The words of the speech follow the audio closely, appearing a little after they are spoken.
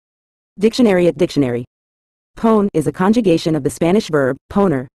Dictionary at dictionary. Pone is a conjugation of the Spanish verb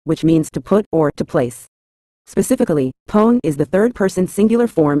poner, which means to put or to place. Specifically, pone is the third-person singular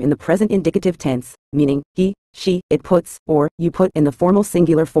form in the present indicative tense, meaning he, she, it puts, or you put in the formal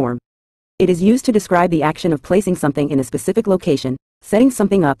singular form. It is used to describe the action of placing something in a specific location, setting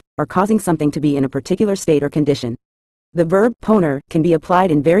something up, or causing something to be in a particular state or condition. The verb poner can be applied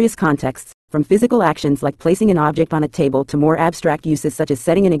in various contexts, from physical actions like placing an object on a table to more abstract uses such as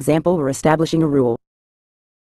setting an example or establishing a rule.